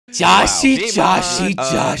Joshy.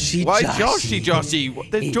 Why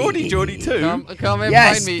Joshy? There's Geordie too. Come and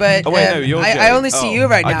Yes, find me. but Oh, wait, no, you're I Jelly. only see you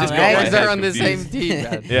right I now, just got right? my You guys head are on the same confused. team,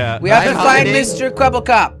 man. Yeah. We have to I'm find hiding. Mr.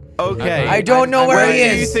 Quabblecop. Okay. I don't know where he do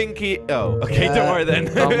you is. think he? Oh, okay. Don't worry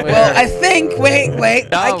then. Somewhere. Well, I think. Wait.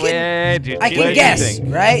 I can Where do you guess,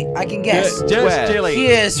 think? right? I can guess. Just Where? Jilly. He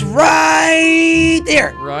is right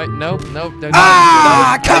there. Right? Nope. Don't Come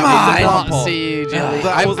I did on. not see you, Jelly.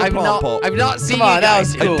 That was a plant pot. I've not seen Come on, you that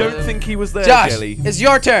guys. was cool. I don't think he was there, Josh, Jelly. it's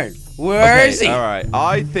your turn. Where is he? All right.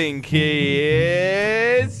 I think he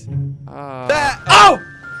is. There. Oh!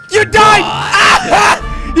 You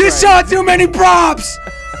died! You saw too many props!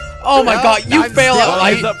 Oh my god, you fail at Well,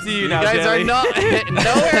 life. it's up to you You now, guys Jelly. are not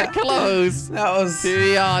nowhere close. That was... To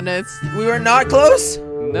be honest. We were not close?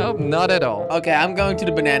 Nope, not at all. Okay, I'm going to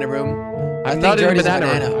the banana room. I'm not in a Jordy's a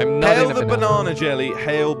banana room. I'm not Hail in a the banana, Jelly.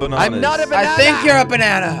 Hail bananas. I'm not a banana. I think you're a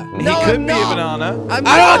banana. He No, could I'm be a not. banana. I'm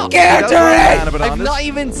I not. don't care, He does like Jordy! banana I've bananas. not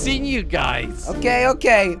even seen you guys. Okay.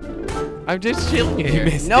 I'm just chilling here.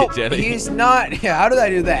 missed Nope, it, Jelly. he's not. Yeah, how did I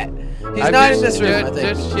do that? He's I'm not just, in this room, I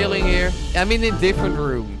think. Just chilling here. I'm in a different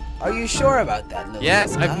room. Are you sure about that, Lily?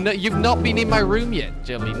 Yes, Huh? you've not been in my room yet,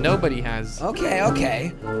 Jelly. Nobody has. Okay.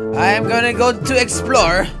 I am gonna go to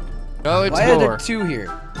explore. Go Why are explore. there two here?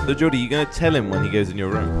 So, Jordy, you gonna tell him when he goes in your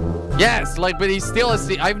room? Yes, but he's still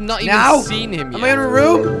asleep. I've not even Now? seen him Am I yet. in a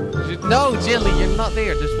room? No, Jelly, you're not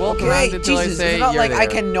there. Just walk Okay, around until Jesus, I say it's not you're like there. I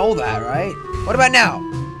can know that, right? What about now?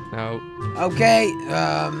 No, Okay,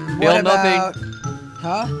 Feel what about...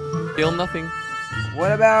 Huh? feel nothing.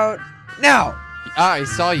 What about... Now! I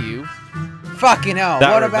saw you. Fucking hell,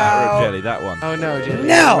 That what room, about... Jelly, that one. Oh no, Jelly.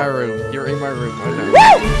 No! You're in my room. Oh, no. Woo!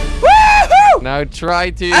 Woohoo! Now try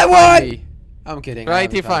to I find won! me. I'm kidding. Try I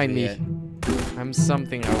to haven't found find you me. yet. I'm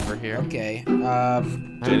something over here. Okay,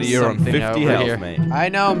 Jelly, you're on 50 health, mate. I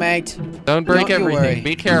know, mate. Don't break Don't you everything. worry.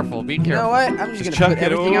 Be careful. Be You know careful. what? I'm just Just gonna chuck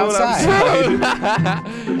put it everything all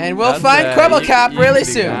outside. And we'll That's find right. Quabblecop You really can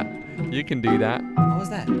do soon. that. You can do that. What was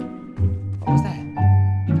that? What was that?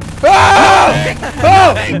 Oh!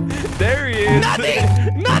 Oh! There he is. Nothing.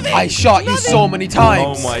 I shot you so many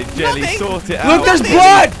times. Oh my, Jelly, sort it out. Look, there's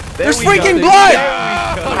blood! There's we go, freaking there blood! we go.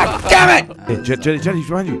 Ah, damn it! Here, Jelly, he's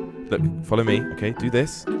behind you. Look, follow me. Okay, do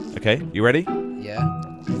this. Okay, you ready? Yeah.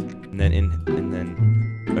 And then and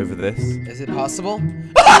then over this. Is it possible?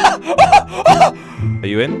 Are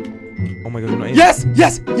you in? Oh my god, you're not in. Yes!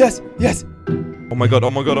 Oh my god,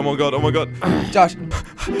 oh my god, oh my god, oh my god. Josh,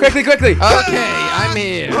 quickly! Okay, I'm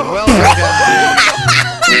here. Welcome.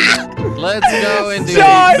 Let's go and do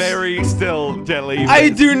Josh! it. Very still, Jelly. I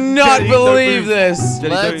do not Jelly, don't believe move. this. Jelly,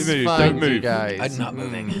 Let's don't move, find don't you move. guys. I'm not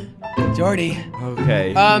moving. Jordy.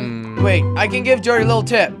 Okay. Wait, I can give Jordy a little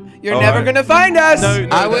tip. You're All never right. gonna find us. No,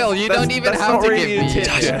 I will. You don't even that's have not to really give a me tip, a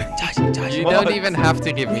Josh, yeah. Josh. You What? don't even have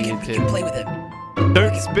to give me We a can tip. play with him.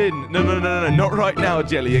 Don't spin. No, not right now,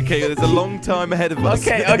 Jelly. Okay, there's a long time ahead of us.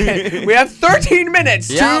 Okay. We have 13 minutes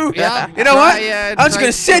to. Yeah. You know what? Try, I'm just try gonna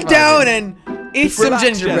to sit survive down it. and eat Just some relax,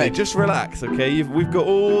 gingerbread. Jelly, just relax, okay? We've got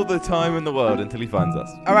all the time in the world until he finds us.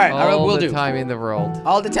 All right, All we'll the do. time in the world.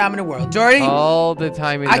 All the time in the world. Jordy, All the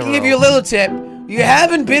time in the I world. can give you a little tip. You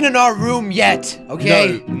haven't been in our room yet,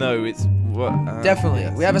 okay? No, it's what? Definitely.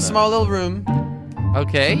 yes, We have a no. small little room.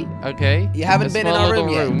 Okay. You haven't A been in small our room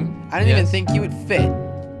little yet. room. I don't even Yes. think you would fit.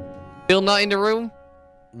 Still not in the room?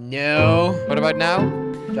 No. What about now?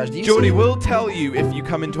 Josh, do you Jordy, see? we'll tell you if you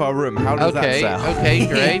come into our room. How does Okay. that sound? Okay.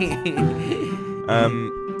 Great.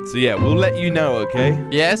 So yeah, we'll let you know, okay?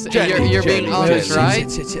 Yes. Jelly, You're Jelly, being Jelly. honest, Sit,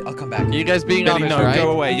 right? sit. I'll come back. You guys being Jelly, honest, no, right?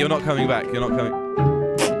 go away. You're not coming back. You're not coming.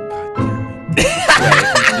 God damn it. Yeah,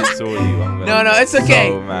 if he just saw you, I'm gonna No, it's be okay.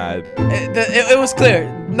 So mad. It was clear.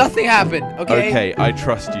 Nothing happened, okay? Okay, I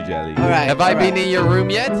trust you, Jelly. All right. Have I been in your room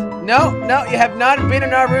yet? No, you have not been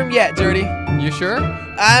in our room yet, Jordy. You sure?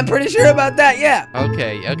 I'm pretty sure about that, yeah.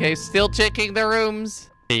 Okay. Still checking the rooms.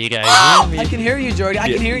 Can you guys Oh, hear me? I can hear you, Jordy. I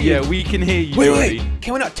can hear you. Yeah, we can hear you, Wait. Jordy.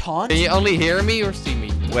 Can we not taunt? Can you only hear me or see me?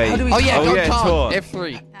 Wait. How do we- Oh yeah, Oh, go yeah, taunt. taunt.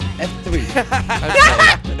 F3. F3.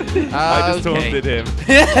 Okay. I just Okay. taunted him.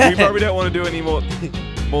 We probably don't want to do any more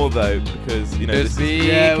though, because you know Just this is be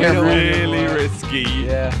Yeah, we don't careful. want- really risky.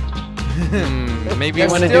 Yeah. Maybe We've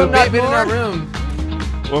you want to do still a not bit been in more? our room.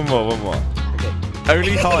 One more. Okay.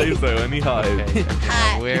 Only highs though, only highs. Okay.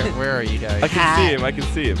 Where are you guys? I can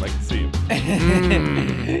see him.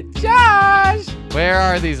 Josh! Where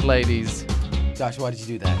are these ladies? Josh, why did you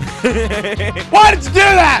do that? Why did you do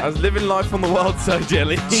I that? was living life on the wild side,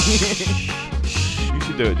 Jelly. You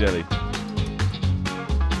should do it, Jelly.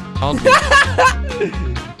 I'll do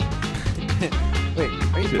Wait,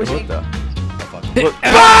 are you Shit, pushing? what the? Oh, fuck.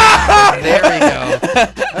 There we go.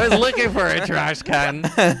 I was looking for a trash can.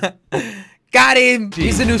 Got him.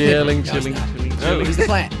 He's the newspaper. Chilling. He's the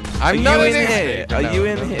plant. I'm not in here. Are you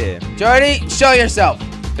in here? Jordy, show yourself.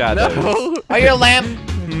 Shadows. No. Are you a lamp?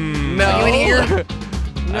 No. Are you in here?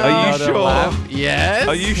 No. Are you sure? Yes.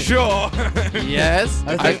 Are you sure? Yes.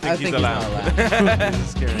 I think he's not a lamp.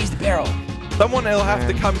 He's the barrel. Someone will have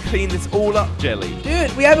to come clean this all up, Jelly.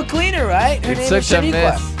 Dude, we have a cleaner, right? Her It's name is such a Shaniqua.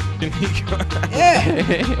 mess.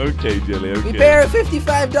 Yeah. Okay, Jelly, okay. We pay her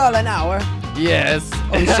 $55 an hour. Yes.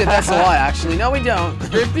 Holy shit, that's a lot, actually. No, we don't.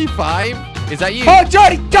 55? Is that you? Oh,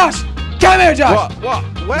 Jordy! Josh! Come here, Josh! What?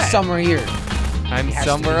 Where? He's somewhere here. I'm has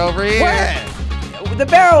somewhere to be. over here. Where? The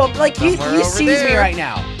barrel, like, he Somewhere sees over me there. right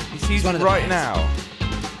now. He sees one of the right plants.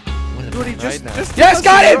 now. Jordy, just Yes,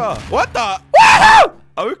 got him! What the? Woohoo!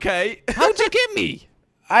 Okay. How'd you get me?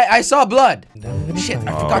 I saw blood. Shit, I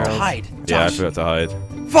forgot to hide. Yeah, I Josh. forgot to hide.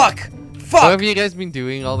 Fuck! What Fuck! have you guys been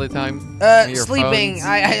doing all the time? On your Sleeping. phones?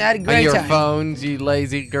 I had a On great your time. phones, you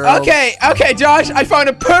lazy girl. Okay, Josh, I found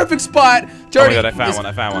a perfect spot. Oh Jordy, my god,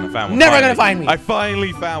 I found one. Never Finally. gonna find me. I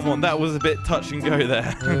finally found one. That was a bit touch and go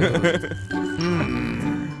there.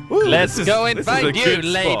 Ooh, Let's this is- go and this is a find you, good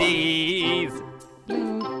spot. ladies.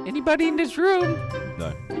 Anybody in this room?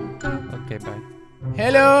 No. Okay, bye.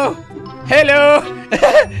 Hello.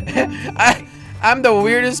 I'm the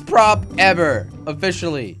weirdest prop ever,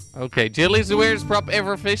 officially. Okay, Jilly's the weirdest prop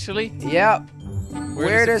ever officially. Yep.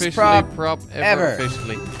 Weirdest officially prop ever ever.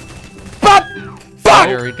 officially. Fuck! Fuck!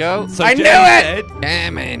 There we go. So I knew Jelly it! said-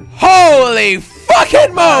 Damn it. Holy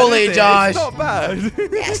fucking moly, It's Josh! not bad.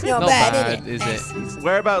 That's Not bad, is it?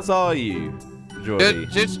 Whereabouts are you, Jordy?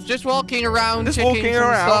 Just walking around, Just checking walking some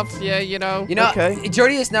around? stuff. Yeah, you know. You know, Okay.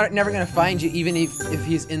 Jordy is never gonna find you, even if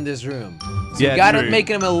he's in this room. So Yeah, you gotta true. make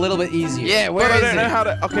him a little bit easier. Yeah, where But I is don't know it? how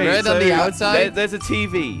to. Okay, Right so on the outside? There's a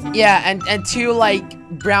TV. Yeah, and two like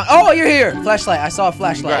brown. Oh, you're here. Flashlight. I saw a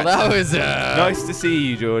flashlight. Well, that was Nice to see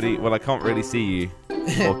you, Jordy. Well, I can't really see you.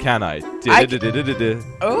 Or can I?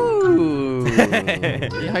 Oh.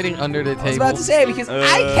 You're hiding under the I was table. about to say because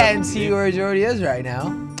I can't see yeah. where Jordy is right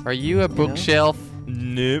now. Are you a bookshelf?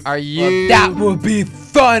 Nope. Are Well, you? that would be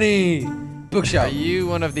funny. Are Bookshelf. you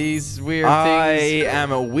one of these weird I things?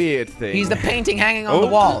 am a weird thing. He's the painting hanging on the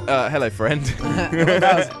wall. Hello, friend.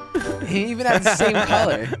 He even has the same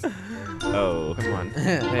color. Oh. Come on.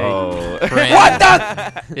 Oh. What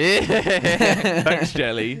the? Thanks,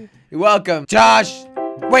 Jelly. You're welcome. Josh,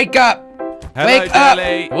 wake up. Hello, Wake up.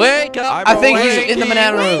 Jelly. Wake up! I think he's awake. in the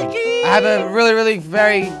banana room. I have a really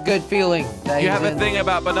very good feeling that You he's have a in- thing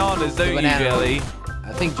about bananas, don't you, banana. Jelly?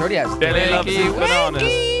 I think Jordy has. Jelly loves his bananas.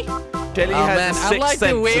 Jelly Oh has man, a I sixth like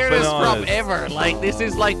sense the of weirdest prop bananas. ever. Like, this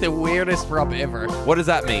is like the weirdest prop ever. What does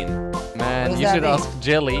that mean? Man, does you that should mean? ask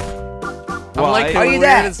Jelly. Why? I'm like the Are you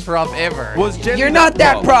that? weirdest prop ever. Was Jelly You're not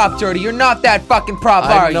that prop, Jordy. You're not that fucking prop,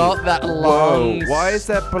 are I'm you? not that Whoa, long. why is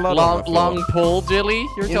there blood on the long floor? pole, Jelly?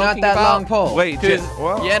 You're You're not talking that about? long pole. Wait, Cause,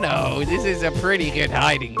 what? you know, this is a pretty good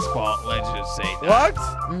hiding spot. Let's just say that. What?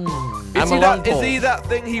 Mm. I'm Is a he, long that, is pole. he that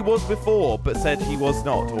thing he was before, but said he was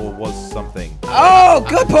not, or was something? Oh,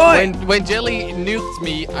 good point. When Jelly nuked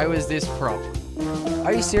me, I was this prop.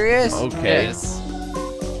 Are you serious? Okay. Yes.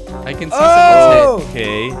 I can see Oh! someone's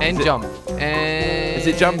Okay. head. And is jump. And Is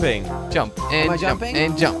it jumping? Jump. And Am I jump. jumping?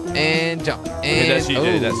 And jump. And jump. And Okay, that's you, Jelly.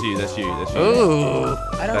 oh. That's you. That's you. That's you. Ooh.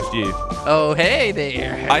 I don't. That's you. Oh, hey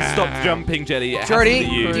there. I stopped jumping, Jelly. It has to Jordy,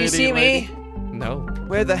 be you. do you see me? No.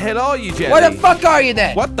 Where the hell are you, Jelly? Where the fuck are you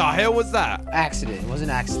then? What the hell was that? Accident. It was an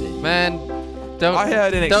accident. Man, don't. I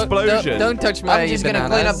heard an don't- explosion. Don't touch my I'm just gonna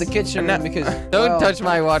clean up the kitchen And because. Don't well, touch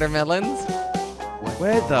my watermelons.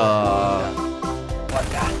 Where the? What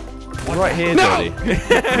the? Right here, No! Jelly.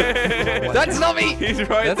 That's not me. He's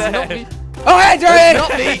right That's there. not me. Oh, hey, That's not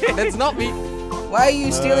Jordy! me. That's not me. Why are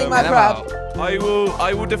you stealing my And I'm prop? out.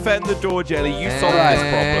 I will defend the door, Jelly. You solve this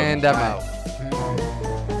problem. And I'm out.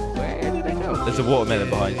 Where did I go? There's a watermelon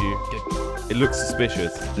behind you. It looks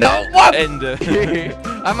suspicious. No. What? And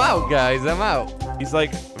I'm out, guys. I'm out. he's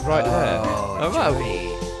like right Oh, I'm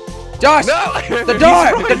out. Josh! No. The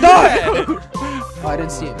door! The door! Oh, I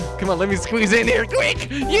didn't see him. Come on, let me squeeze in here,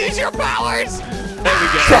 quick! Use your powers!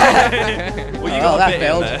 There we go. Well, you Oh, got a that bit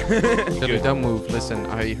failed. in there. Jelly, Good. don't move. Listen,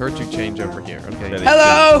 I heard you change over here, okay? Jelly.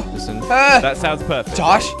 Hello! Listen. That sounds perfect.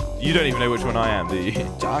 Josh? You don't even know which one I am, do you?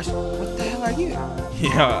 Josh? What the hell are you?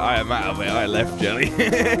 Yeah, I am out of it. I left, Jelly.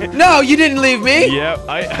 No, you didn't leave me! Yep,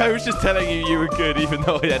 I was just telling you you were good, even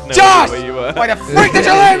though I had no Josh! idea where you were. Why the frick did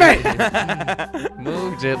you leave me?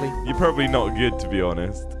 Move, Jelly. You're probably not good, to be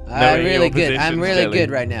honest. I'm Knowing really your good. I'm positions, really Jelly.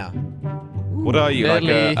 good right now. What are you, like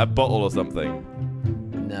Jelly. a bottle or something?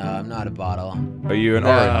 No, I'm not a bottle. Are you an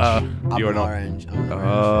orange? I'm You're an not. orange. I'm an orange.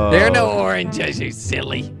 Oh. There are no oranges, you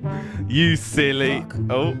silly. You silly. Fuck.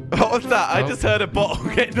 Oh, what was that? I Oh. just heard a bottle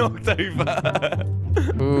get knocked over.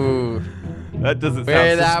 Ooh. That doesn't Where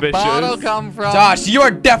sound that suspicious. bottle come from? Josh, you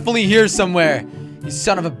are definitely here somewhere. You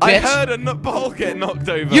son of a I bitch. heard a bottle get knocked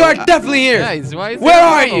over. You are definitely here. Guys, why is Where there a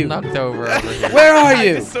are bottle you? knocked over here? Where are I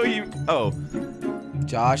you? just saw you. Oh,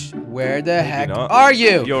 Josh, where the heck not. are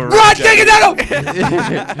you? You're Run, right, take it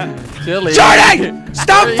down! Chili. Jordan!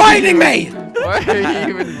 Stop Why are fighting you- me! Why are you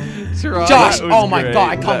even trying? Josh, That was oh my great. god,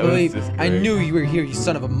 I That can't was believe just I great. knew you were here, you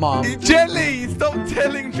son of a mom. Jelly! Stop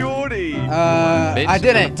telling Geordie. Bitch, I I'm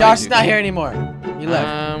didn't. gonna Josh fight is you. not here anymore. He left.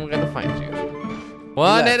 I'm gonna find you.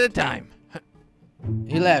 One left. at a time.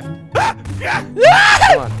 He left.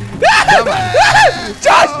 Come on. Come on.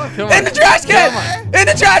 Josh! Come In on. the trash can! In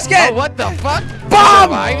the trash Oh, can! what the fuck? Bomb!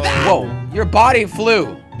 Survive that? Whoa, your body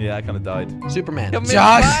flew. Yeah, I kind of died. Superman. Come and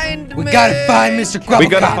Josh, find we me. gotta find Mr. Grubblecop. We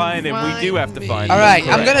gotta find him. We do have to find him. All right,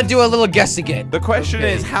 I'm Correct. gonna do a little guess again. The question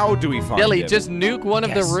Okay. is, how do we find Billy, him? just nuke one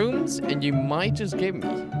of Yes. the rooms and you might just get me.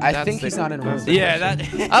 I That's think the- he's not in a room. Yeah,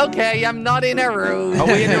 that. Okay, I'm not in a room. Are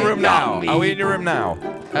we in your room now? Not me. Are we in your room now?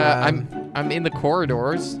 I'm in the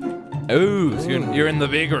corridors. Oh, so you're in the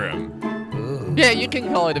big room. Ooh. Yeah, you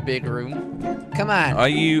can call it a big room. Come on. Are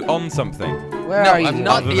you on something? Where No, are you? I'm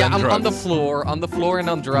not. Other Yeah, than I'm on the drugs. floor. On the floor and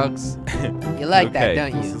on drugs. You like Okay.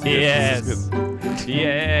 that, don't This you? is good. This is good.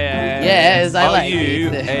 Yes. Yes, I Are like you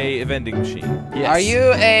it. a vending machine? Yes. Are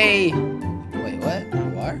you a... Wait, what?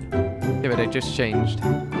 You are? Yeah, but I just changed.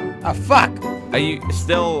 Oh, fuck. Are you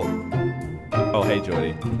still? Oh, hey,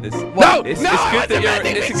 Jordy. It's, What? It's, No, it's I good was that a you're.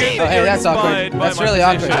 vending It's good machine. that Oh, hey, you're that's awkward. inspired by That's my really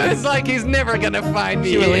position. awkward. It's like he's never gonna find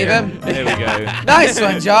me. Should we leave here. him? There we go. Nice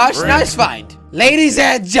one, Josh. Rude. Nice find. Ladies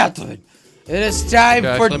and gentlemen, it is time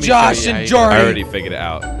Josh, for let me Josh show you how and you do it. I Jordy. already figured it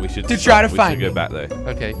out. We should To stop. try to we find should me. go back though.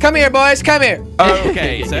 Okay. Come here, boys. Come here.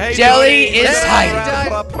 Okay, so hey, Jelly Jordy. is hiding.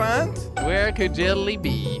 Hey, Where could Jelly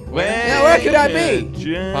be? where could I be?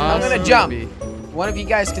 Jelly? I'm gonna Possibly jump. be. One of you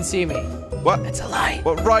guys can see me. What? It's a lie.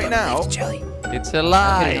 What? Right now? It's Jelly. It's a I'm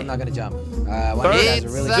lie. kidding, I'm not gonna jump. One of you guys are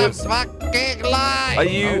It's really a good. fucking lie. Are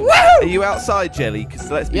you? Woo! Are you outside, Jelly? Because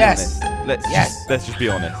let's be Yes. honest. Yes. Let's just be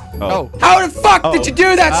honest. Oh. How the fuck Oh. did you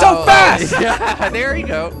do that so Oh. fast? Yeah, there you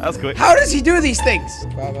go. That's quick. How does he do these things?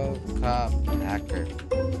 Bravo, cop, hacker.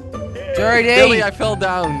 Jordy, Billy, I fell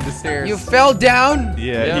down the stairs. you fell down?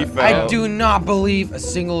 Yeah, Yeah. he fell. I do not believe a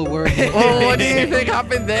single word. Oh, what do you think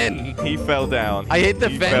happened then? He fell down. I hit the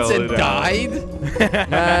He fence fell and down. died.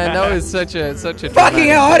 Man, that was such a Fucking dramatic-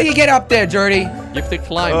 hell, how do you get up there, Jordy? You have to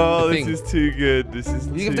climb Oh, the this thing. is too good. This is.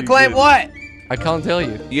 You have too to climb good. what? I can't tell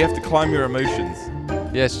you. You have to climb your emotions.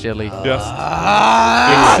 Yes, Jelly. Just.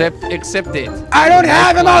 Ah, Accept it. I don't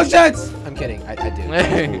have emotions! I'm kidding, I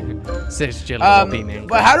do. Says Jelly while being angry.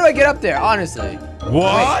 But how do I get up there, honestly?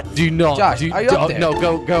 What? Do not. Josh, are you up there? No,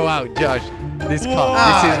 go out, Josh. This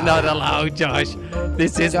Ah. this is not allowed, Josh.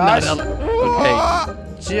 This is Josh? not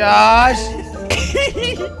allowed. Josh!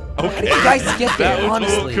 Okay. You guys get there, That was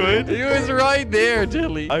honestly. awkward. Okay. He was right there,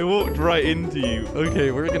 Jelly. I walked right into you.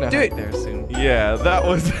 Okay, we're gonna Dude. hide there soon. Yeah, that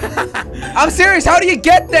was. I'm serious, how do you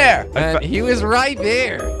get there? Man, he was right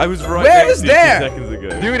there. I was right. Where next is to you there? 2 seconds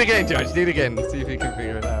ago. Do it again, Josh. Do it again. See if you can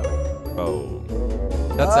figure it out. Oh.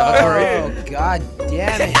 That's awkward. Oh, god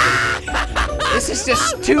damn it. This is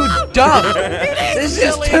just too dumb. This is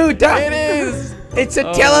just too dumb. It is. It's a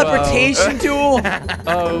Oh, teleportation tool.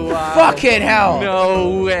 Oh wow. Fucking hell.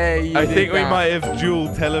 No way. you I did think we that. might have dual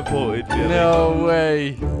teleported. Jelly. No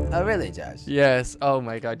way. Oh, really, Josh? Yes. Oh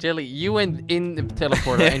my God, Jelly, you went in the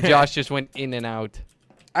teleporter and Josh just went in and out.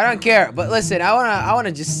 I don't care, but listen, I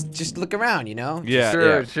wanna just look around, you know? Yeah.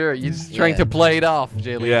 Sure, yeah. sure. You're just trying Yeah. to play it off,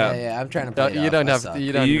 Jelly. Yeah. Yeah, I'm trying to No, play it you off. don't I have. suck. You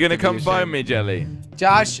Are don't. you gonna have to come be find ashamed. me, Jelly?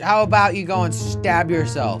 Josh, how about you go and stab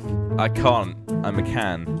yourself? I can't. I'm a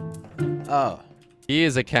can. Oh. He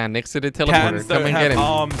is a can next to the teleporter. Cans Come don't and have get him.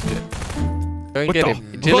 arms. Go and What get the-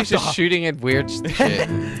 him. Jelly's what just the- shooting at weird shit.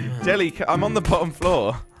 Jelly, I'm on the bottom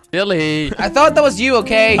floor. Jelly. I thought that was you,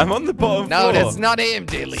 okay? I'm on the bottom No, floor. that's not him,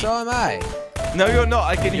 Jelly. So am I. No, you're not.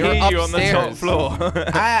 I can You're hear you on the top upstairs. floor.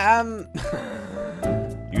 I am.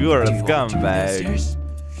 You're a Do you want to be scumbag. downstairs?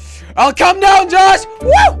 I'll come down, Josh!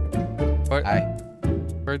 Woo! Where, Hi.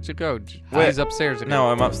 where'd you go? Where- He's upstairs again. No,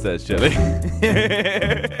 I'm upstairs, Jelly.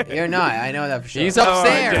 You're not. I know that for sure. He's All right,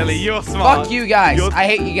 upstairs. Jelly, you're smart. Fuck you guys. You're- I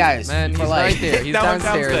hate you guys. Man, for he's life. right there. He's No, I'm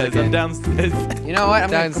downstairs I'm again. downstairs. You know what? I'm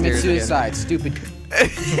gonna commit Downstairs again. suicide. Stupid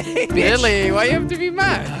bitch. Jelly, why you have to be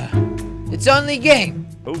mad? It's only a game.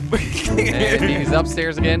 Oh. And he's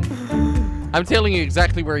upstairs again. I'm telling you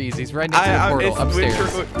exactly where he is. He's right next to the portal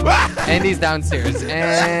upstairs. And he's downstairs.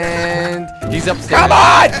 And he's upstairs. Come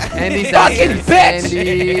on! And he's Fucking downstairs. bitch!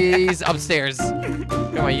 And he's upstairs.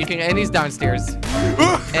 Come on, you can. And he's downstairs.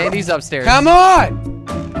 And he's upstairs. Come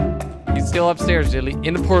on! He's still upstairs, Jilly.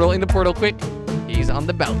 In the portal, quick. He's on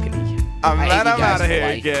the balcony. I'm hate glad you I'm guys out of for here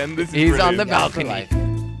life. again. This is He's on the brilliant. balcony.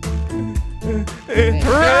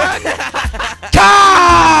 Run!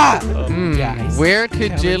 Guys, Where could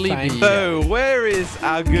come and Jilly find be? me. So, where is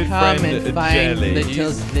our good Come friend and find Jelly?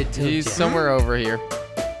 little He's Jelly. somewhere over here.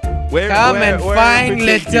 Come and find in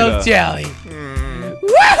little particular? Jelly. Hmm.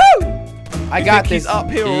 Woohoo! I got He's this. up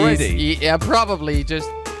here already. Yeah, probably. Just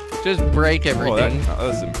break Oh, everything.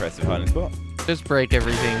 that's impressive hiding spot. Just break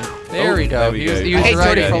everything. There Oh, we go. there we He was, go. he I was hate right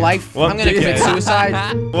Jody at for it. life. Once I'm gonna commit again.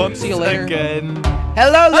 suicide. Once See you later. again.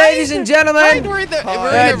 Hello, ladies and gentlemen. We're in the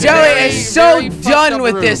Jelly very, is so very fucked done up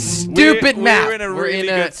with room. this stupid map. We're in a We're really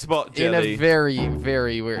in good spot, In Jelly. a very,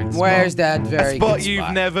 very weird spot. Where's that A very spot good you've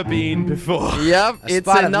spot? never been before. Yep, A it's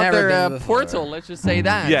spot I've never another been before. portal. Let's just say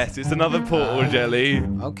that. Yes, it's another portal, Jelly.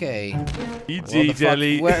 Okay. EG, Well, the fuck-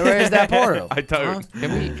 Jelly. where is that portal? I don't. Huh?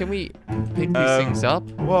 Can we pick these things up?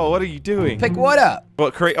 Whoa, what are you doing? Pick what up?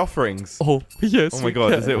 What, create offerings? Oh yes. Oh my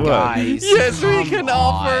god, does it work? Guys. Yes, we come can on.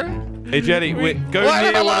 offer. Hey, Jelly, go Let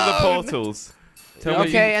near him one of the alone. portals. Tell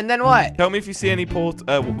Okay, and then what? Tell me if you see any portals.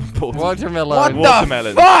 Watermelon. What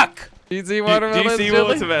Watermelons. the fuck? Do you see Do you watermelons? see Jelly?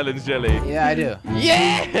 watermelons, Jelly? Yeah, I do.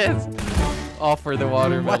 Yes. Offer the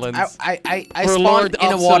What? watermelons. I For spawned Lord in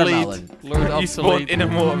a Obsolete. watermelon. Lord You spawned Obsolete. in a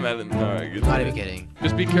watermelon. Alright, good. Not even kidding.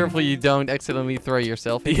 Just be careful you don't accidentally throw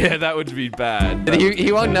yourself. Yeah, that would be bad. And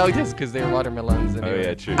he won't notice because they're watermelons. Oh Anyway.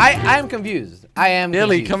 yeah, true. I'm confused. I am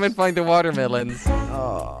Dilly, confused. come and find the watermelons.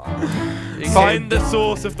 Oh. Find the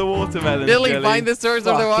source of the watermelons. Dilly, Jelly. find the source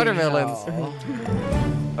of the Fucking watermelons. hell.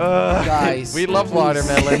 Guys. We love please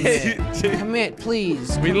watermelons. Commit,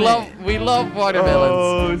 please. we commit. love watermelons.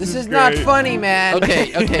 Oh, This is not great. funny, man. Okay,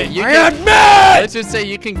 you I can, admit! let's just say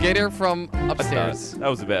you can get her from upstairs. That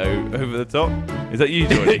was a bit over the top. Is that you,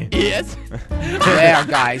 Jordy? Yes. There,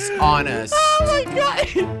 guys, honest. Oh my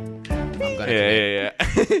god. I'm gonna Yeah.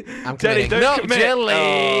 I'm Jelly, committing. don't No, commit. Jelly.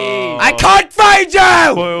 Oh. I can't find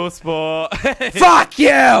you! Spoil sport. Fuck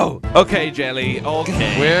you! Okay, Jelly.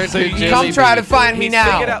 Okay. Where so could you Jelly Come try be? to find me He's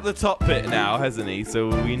now. figured out the top bit now, hasn't he? So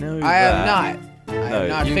we know I have that. not. I No, have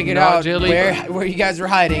not you've figured not, out Jelly. where you guys were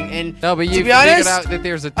hiding. And No, but to you be honest, figured out that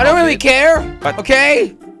there's a I don't really top care. What?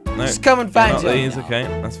 Okay? No, Just come and find not Jelly. these, okay,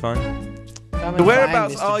 that's fine. Come and So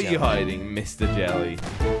whereabouts find Mr. are Jelly. you hiding, Mr. Jelly?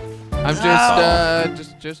 I'm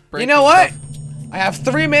just You know what? I have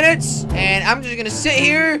 3 minutes, and I'm just gonna sit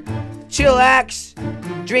here, chillax,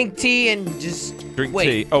 drink tea, and just Drink wait.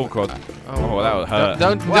 tea. Oh god. Oh, that would hurt.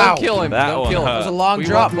 Don't Wow. kill him. That Don't one kill him. hurt. It was a long We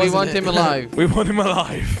drop. want wasn't him it? alive. We want him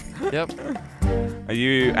alive. Yep. Are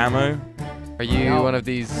you ammo? Are you No. one of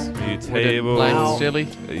these Are you wooden table? planks, No. Jelly?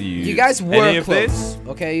 Are You guys were any of close. this?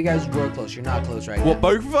 Okay, you guys were close. You're not close right What,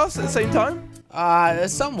 both of us at the same time? now.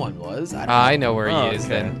 Someone was. I don't know. I know where Oh, he is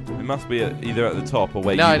okay. then. It must be either at the top or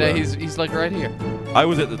where No, you no, were. he's like right here. I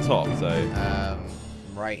was at the top, so.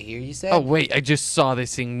 Right here, you said? Oh wait, I just saw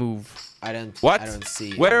this thing move. I don't. What? I don't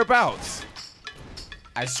see. Whereabouts?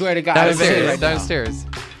 I swear to God. I don't see it Downstairs, right now. downstairs.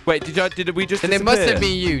 Wait, did we just And it must have disappear?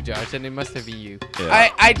 been you, Josh. And it must have been you. Yeah.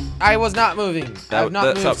 I was not moving. I have not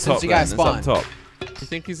that's moved up since top you guys then. spawned. It's up top. You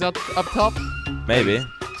think he's up top? Maybe. No.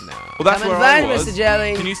 Well, that's Come where and I find was. Mr.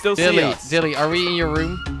 Jelly. Can you still see Dilly, us? Dilly, are we in your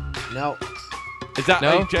room? No, Is that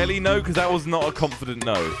No? a jelly no? Because that was not a confident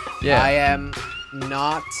no. Yeah. I am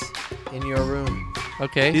not in your room.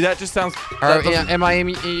 Okay. See, that just sounds. Are, that doesn't- am I in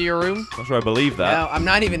your room? Not sure I believe that. No, I'm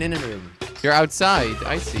not even in a room. You're outside.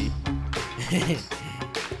 I see.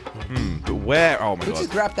 But where? Oh my Who god.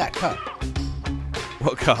 just grabbed that cup?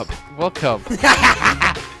 What cup? Welcome.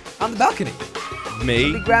 On the balcony.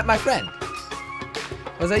 Me? He grabbed my friend.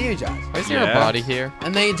 Was that you, Josh? Why is there a Yeah. body here?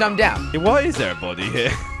 And then you jumped down. Yeah, why is there a body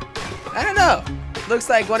here? I don't know. Looks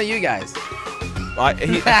like one of you guys. I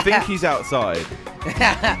think he's outside.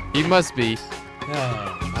 He must be.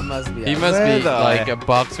 I must be. He out. must Where be the- like a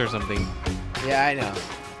box or something. Yeah, I know.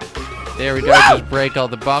 There we go. Whoa! Just break all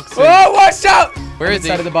the boxes. Oh, watch out! Where I'm is he?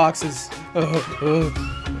 inside of the boxes.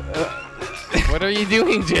 What are you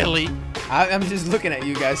doing, Jelly? I'm just looking at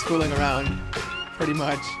you guys fooling around. Pretty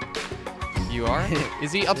much. You are?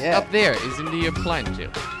 Is he up Yeah. up there? Isn't he a plant,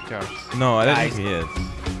 Josh? No, I don't Guys. think he is.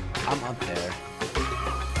 I'm up there.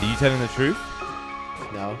 Are you telling the truth?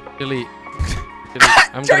 No. Jelly.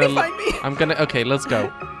 I'm Trying to gonna. find me. I'm gonna. Okay, let's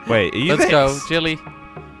go. Wait, are you Let's this? go, Jelly.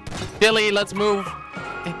 Jelly, let's move.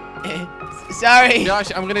 Sorry.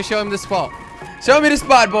 Josh, I'm gonna show him the spot. Show me the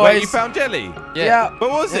spot, boys. Wait, you found jelly? Yeah. Where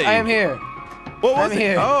was he? I am here. What was I'm it?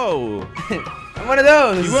 here. Oh. I'm one of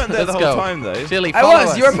those. You weren't there the Let's whole go. time, though. Jelly, I follow was.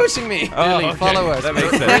 us. You were pushing me. Oh, Jelly, okay. follow us. That makes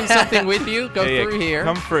sense. Bring something with you. Go through here.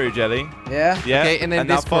 Come through, Jelly. Yeah. Yeah. Okay, and then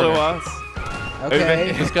now this follow corner. us.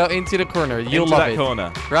 Okay. Just go into the corner. You'll Into love that it.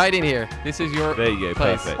 corner. Right in here. This is your There you go.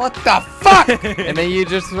 place. Perfect. What the fuck? And then you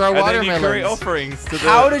just throw And then you create watermelons. offerings to the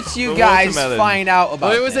How did you the guys watermelon. find out about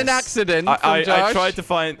Well, it was an this? accident I from Josh. tried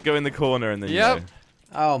to go in the corner and then Yep. you know.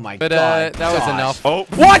 Oh my But god. that was Josh. enough. Oh.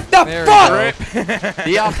 What the There we fuck? go.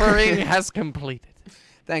 The offering has completed.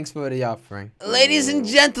 Thanks for the offering. Ladies and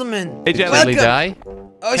gentlemen. Hey, Jelly. Jelly welcome. die?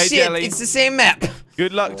 Oh Hey, shit, Jelly. it's the same map.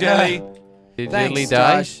 Good luck, Jelly. Did Thanks, Jelly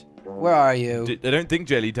die? Josh. Where are you? I don't think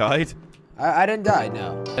Jelly died. I didn't die,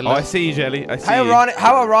 no. Oh, I see you, Jelly. I see How you.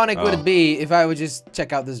 ironic would Oh. it be if I would just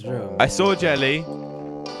check out this room? I saw Jelly,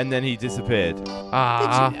 and then he disappeared.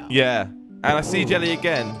 Ah. Did you know? Yeah. And I see Jelly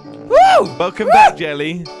again. Woo! Welcome back,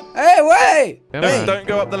 Jelly. Hey, wait! Come Don't, on. don't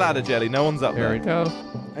go up the ladder, Jelly. No one's up Here we there. go.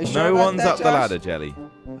 Are you sure No about one's that, up the Josh? ladder, Jelly.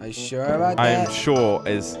 Are you sure about I that? am sure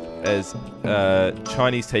as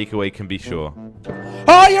Chinese takeaway can be sure.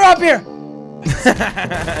 Oh, you're up here!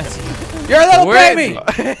 You're a little Where is baby!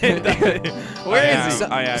 Where is he?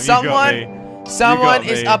 I am. Someone got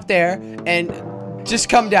is me. up there, and just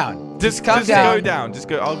come down. Just come go down. down. Just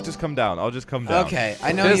go. I'll just come down. I'll just come down. Okay,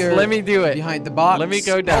 I know Just you're let me do it. behind the box. Let me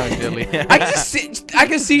go down, Jelly. I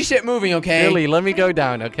can see shit moving, okay? Jelly, let me go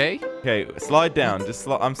down, okay? Okay, slide down. Just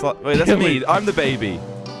wait, that's me. I'm the baby.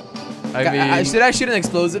 I mean, should I shoot an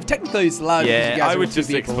explosive? Technically, it's allowed. because you Yeah, guys I are would two just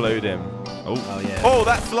people. explode him. Oh. Oh yeah. Oh,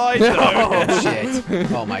 that slide though. Oh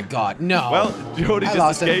shit. Oh my god. No. Well, Jordy I just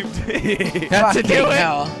lost him. escaped. Had to Fucking do it.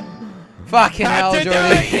 hell. Fucking hell, to do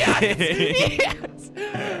Jordy. it. Yes.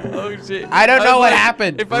 Oh shit. I don't know was what like,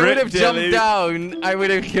 happened. If I Rip would have Jelly. jumped down, I would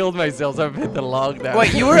have killed myself. So I've hit the log down.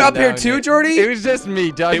 Wait, you were up here Down too, it. Jordy? It was just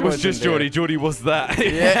me. Josh It was wasn't just there. Jordy. Jordy was that.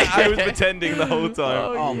 Yeah. I was pretending the whole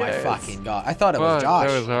time. Oh my yes. fucking god. I thought it was Fuck, Josh.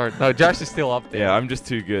 that was hard. No, Josh is still up there. Yeah, I'm just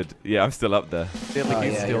too good. Yeah, I'm still up there. Feel like Oh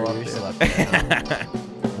he's yeah, still you're up there. still up there.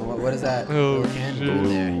 What is that Oh, little can doing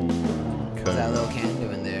there? What's that little can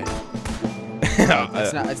doing there?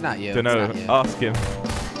 It's not you. Don't know. It's not you. Ask him.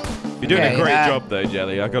 You're doing Okay, a great job though,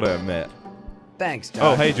 Jelly. I gotta admit. Thanks, Josh.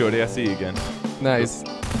 Oh, hey, Jordy. I see you again. Nice. I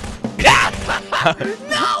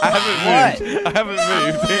haven't moved. I haven't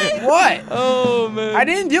moved. What? Oh man. I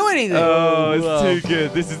didn't do anything. Oh, it's wow. too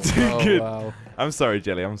good. This is too Oh, good. wow. I'm sorry,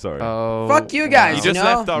 Jelly. I'm sorry. Oh. Fuck you guys, You just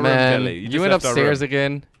know? left our room, Man, Jelly. you just went left our upstairs room.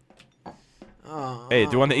 again. Oh, Hey,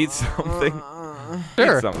 do you want to eat something?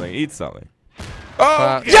 Sure. Eat something. Eat something. Oh,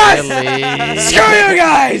 Fuck Yes! Jelly. Screw you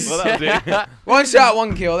guys! well, that'll do. One shot,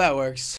 one kill. That works.